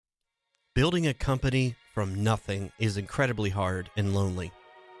Building a company from nothing is incredibly hard and lonely.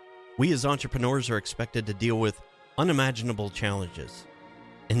 We as entrepreneurs are expected to deal with unimaginable challenges,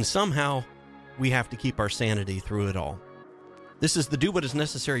 and somehow we have to keep our sanity through it all. This is the Do What Is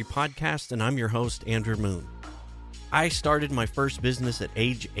Necessary podcast, and I'm your host, Andrew Moon. I started my first business at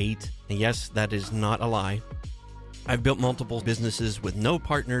age 8, and yes, that is not a lie. I've built multiple businesses with no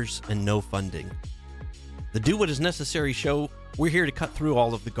partners and no funding. The Do What Is Necessary show, we're here to cut through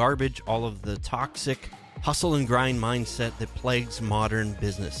all of the garbage, all of the toxic hustle and grind mindset that plagues modern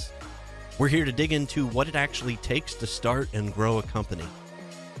business. We're here to dig into what it actually takes to start and grow a company.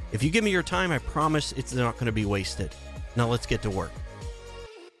 If you give me your time, I promise it's not going to be wasted. Now let's get to work.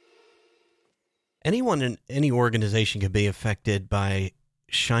 Anyone in any organization can be affected by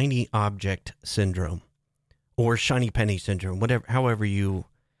shiny object syndrome or shiny penny syndrome, however you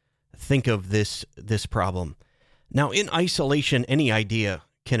think of this problem. Now, in isolation, any idea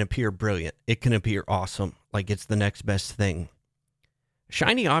can appear brilliant. It can appear awesome, like it's the next best thing.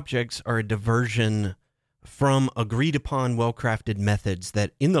 Shiny objects are a diversion from agreed upon, well-crafted methods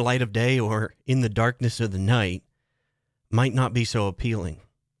that in the light of day or in the darkness of the night might not be so appealing.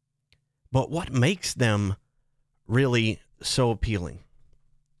 But what makes them really so appealing?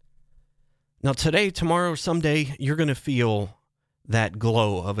 Now, today, tomorrow, someday, you're going to feel that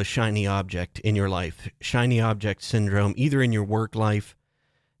glow of a shiny object in your life, shiny object syndrome, either in your work life,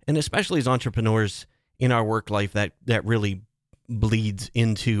 and especially as entrepreneurs in our work life, that really bleeds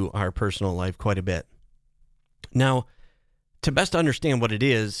into our personal life quite a bit. Now, to best understand what it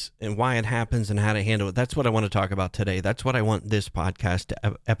is and why it happens and how to handle it, that's what I want to talk about today. That's what I want this podcast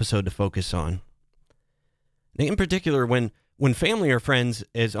episode to focus on. Now, in particular, when family or friends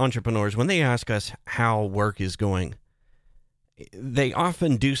as entrepreneurs, when they ask us how work is going, they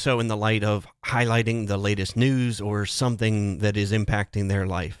often do so in the light of highlighting the latest news or something that is impacting their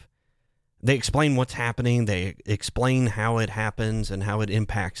life. They explain what's happening, they explain how it happens and how it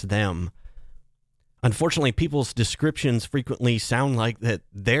impacts them. Unfortunately, people's descriptions frequently sound like that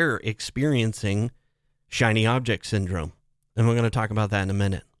they're experiencing shiny object syndrome, and we're going to talk about that in a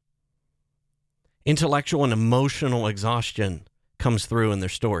minute. Intellectual and emotional exhaustion comes through in their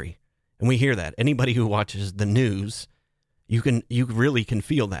story, and we hear that. Anybody who watches the news, you really can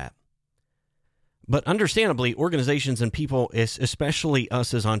feel that. But understandably, organizations and people, especially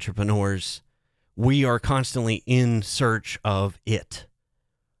us as entrepreneurs, we are constantly in search of it.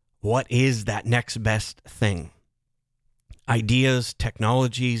 What is that next best thing? Ideas,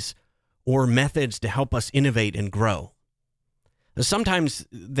 technologies, or methods to help us innovate and grow. Sometimes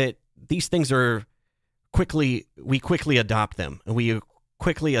that these things are we quickly adopt them, and we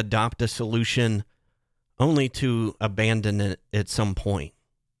quickly adopt a solution only to abandon it at some point.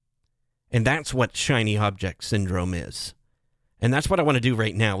 And that's what shiny object syndrome is. And that's what I want to do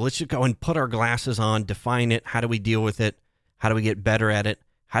right now. Let's just go and put our glasses on, define it. How do we deal with it? How do we get better at it?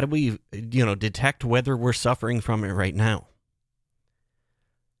 How do we, detect whether we're suffering from it right now?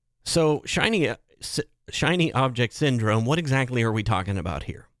 So shiny object syndrome, what exactly are we talking about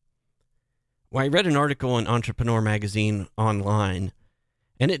here? Well, I read an article in Entrepreneur Magazine online,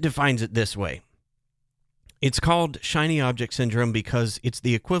 and it defines it this way. It's called shiny object syndrome because it's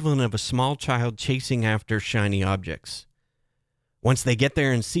the equivalent of a small child chasing after shiny objects. Once they get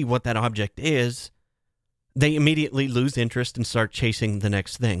there and see what that object is, they immediately lose interest and start chasing the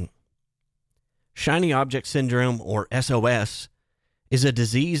next thing. Shiny object syndrome, or SOS, is a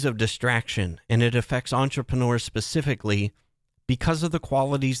disease of distraction, and it affects entrepreneurs specifically because of the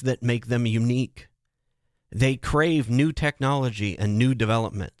qualities that make them unique. They crave new technology and new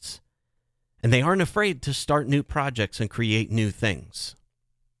developments, and they aren't afraid to start new projects and create new things.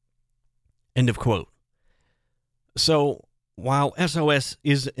 End of quote. So, while SOS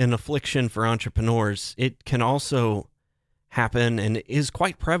is an affliction for entrepreneurs, it can also happen and is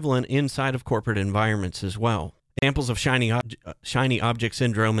quite prevalent inside of corporate environments as well. Examples of shiny object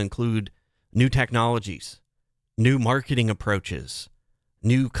syndrome include new technologies, new marketing approaches,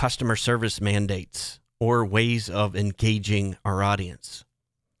 new customer service mandates, or ways of engaging our audience.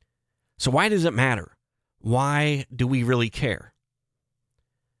 So why does it matter? Why do we really care?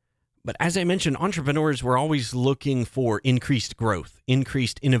 But as I mentioned, entrepreneurs were always looking for increased growth,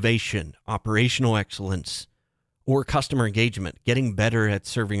 increased innovation, operational excellence, or customer engagement, getting better at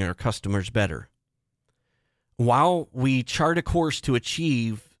serving our customers better. While we chart a course to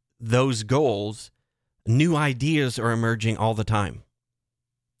achieve those goals, new ideas are emerging all the time.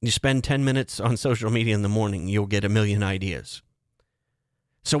 You spend 10 minutes on social media in the morning, you'll get a million ideas.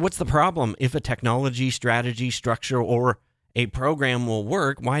 So what's the problem? If a technology, strategy, structure, or a program will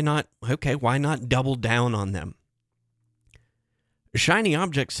work, why not double down on them? Shiny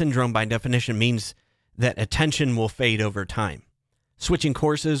object syndrome, by definition, means that attention will fade over time. Switching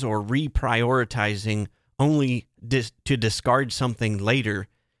courses or reprioritizing only to discard something later,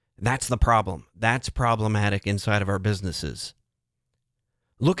 that's the problem. That's problematic inside of our businesses.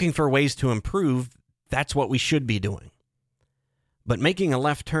 Looking for ways to improve, that's what we should be doing. But making a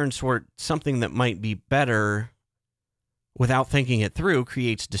left turn toward something that might be better without thinking it through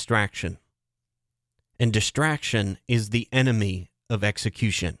creates distraction. And distraction is the enemy of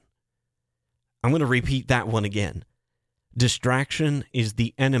execution. I'm going to repeat that one again. Distraction is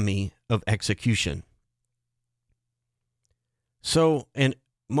the enemy of execution. So, and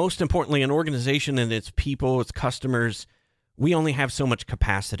most importantly, an organization and its people, its customers, we only have so much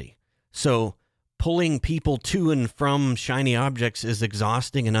capacity. So pulling people to and from shiny objects is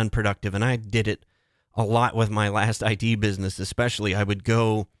exhausting and unproductive. And I did it a lot with my last IT business, especially. I would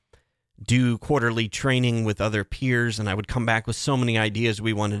go do quarterly training with other peers, and I would come back with so many ideas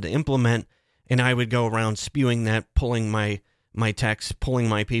we wanted to implement, and I would go around spewing that, pulling my techs, pulling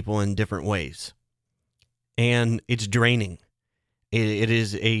my people in different ways. And it's draining. It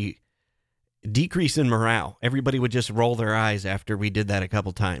is a decrease in morale. Everybody would just roll their eyes after we did that a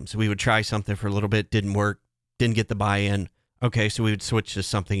couple times. We would try something for a little bit, didn't work, didn't get the buy-in. Okay, so we would switch to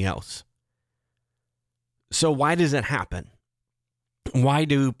something else. So why does it happen? Why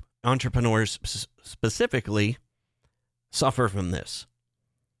do entrepreneurs specifically suffer from this?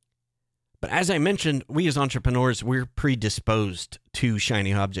 But as I mentioned, we as entrepreneurs, we're predisposed to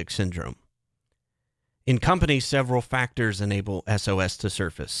shiny object syndrome. In companies, several factors enable SOS to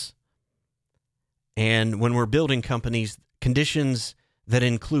surface. And when we're building companies, conditions that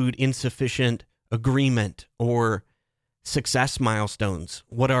include insufficient agreement or success milestones.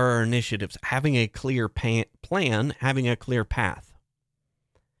 What are our initiatives? Having a clear plan, having a clear path.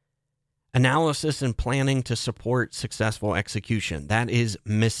 Analysis and planning to support successful execution. That is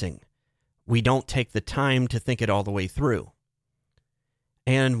missing. We don't take the time to think it all the way through.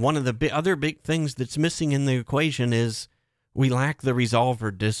 And one of the other big things that's missing in the equation is we lack the resolve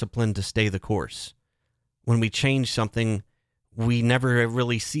or discipline to stay the course. When we change something, we never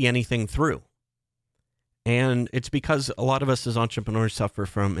really see anything through. And it's because a lot of us as entrepreneurs suffer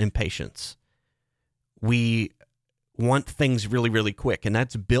from impatience. We want things really, really quick, and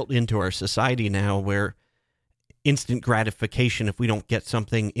that's built into our society now, where instant gratification, if we don't get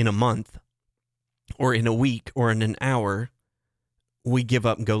something in a month or in a week or in an hour, we give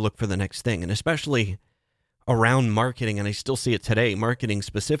up and go look for the next thing. And especially around marketing, and I still see it today, marketing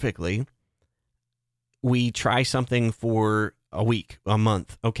specifically, we try something for a week, a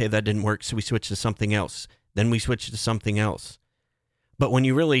month. Okay, that didn't work, so we switch to something else. Then we switch to something else. But when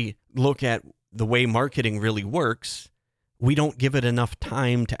you really look at the way marketing really works, we don't give it enough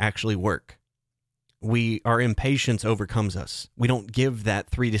time to actually work. Our impatience overcomes us. We don't give that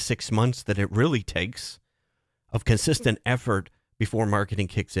 3 to 6 months that it really takes of consistent effort before marketing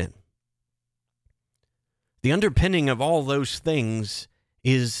kicks in. The underpinning of all those things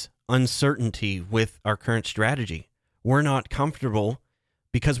is uncertainty with our current strategy. We're not comfortable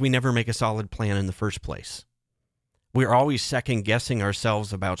because we never make a solid plan in the first place. We're always second guessing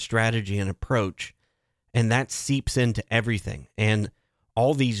ourselves about strategy and approach, and that seeps into everything. And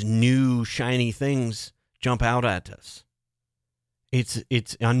all these new shiny things jump out at us.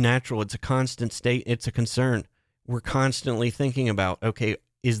 It's unnatural. It's a constant state. It's a concern. We're constantly thinking about, okay,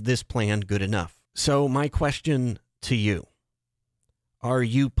 is this plan good enough? So my question to you, are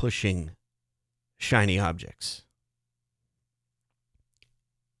you pushing shiny objects?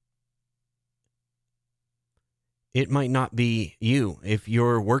 It might not be you. If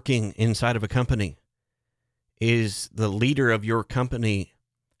you're working inside of a company, is the leader of your company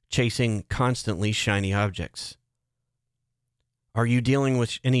chasing constantly shiny objects? Are you dealing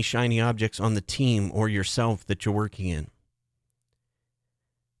with any shiny objects on the team or yourself that you're working in?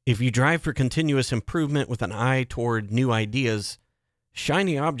 If you drive for continuous improvement with an eye toward new ideas,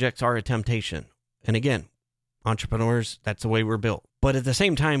 shiny objects are a temptation. And again, entrepreneurs, that's the way we're built. But at the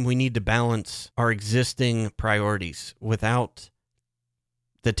same time, we need to balance our existing priorities without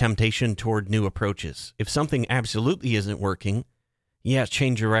the temptation toward new approaches. If something absolutely isn't working, yes,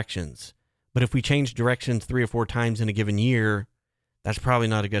 change directions. But if we change directions 3 or 4 times in a given year, that's probably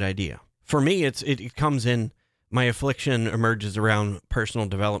not a good idea. For me, it comes in, my affliction emerges around personal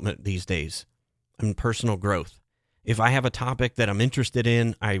development these days. Personal growth. If I have a topic that I'm interested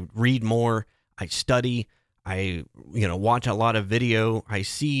in, I read more, I study, I watch a lot of video, I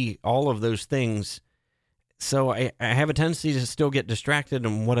see all of those things. So I have a tendency to still get distracted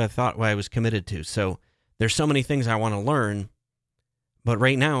on what I was committed to. So there's so many things I want to learn, but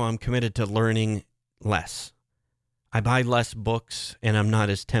right now I'm committed to learning less. I buy less books and I'm not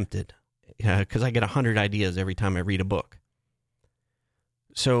as tempted because I get 100 ideas every time I read a book.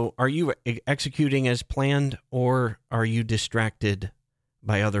 So are you executing as planned, or are you distracted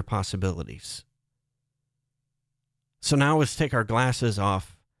by other possibilities? So now let's take our glasses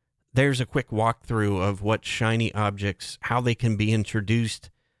off. There's a quick walkthrough of what shiny objects, how they can be introduced,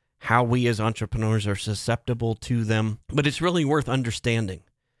 how we as entrepreneurs are susceptible to them. But it's really worth understanding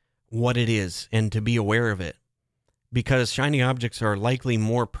what it is and to be aware of it, because shiny objects are likely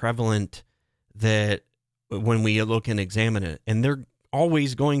more prevalent that when we look and examine it, and they're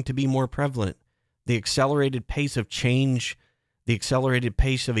always going to be more prevalent. The accelerated pace of change, the accelerated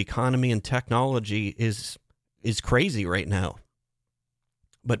pace of economy and technology is crazy right now.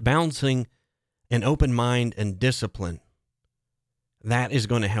 But balancing an open mind and discipline, that is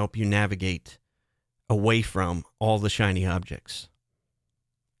going to help you navigate away from all the shiny objects.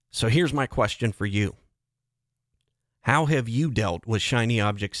 So here's my question for you. How have you dealt with shiny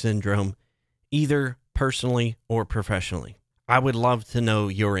object syndrome, either personally or professionally? I would love to know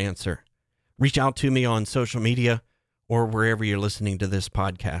your answer. Reach out to me on social media or wherever you're listening to this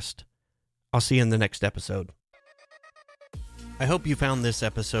podcast. I'll see you in the next episode. I hope you found this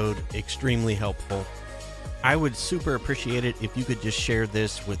episode extremely helpful. I would super appreciate it if you could just share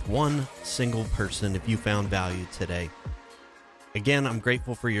this with one single person if you found value today. Again, I'm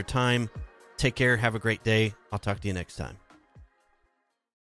grateful for your time. Take care. Have a great day. I'll talk to you next time.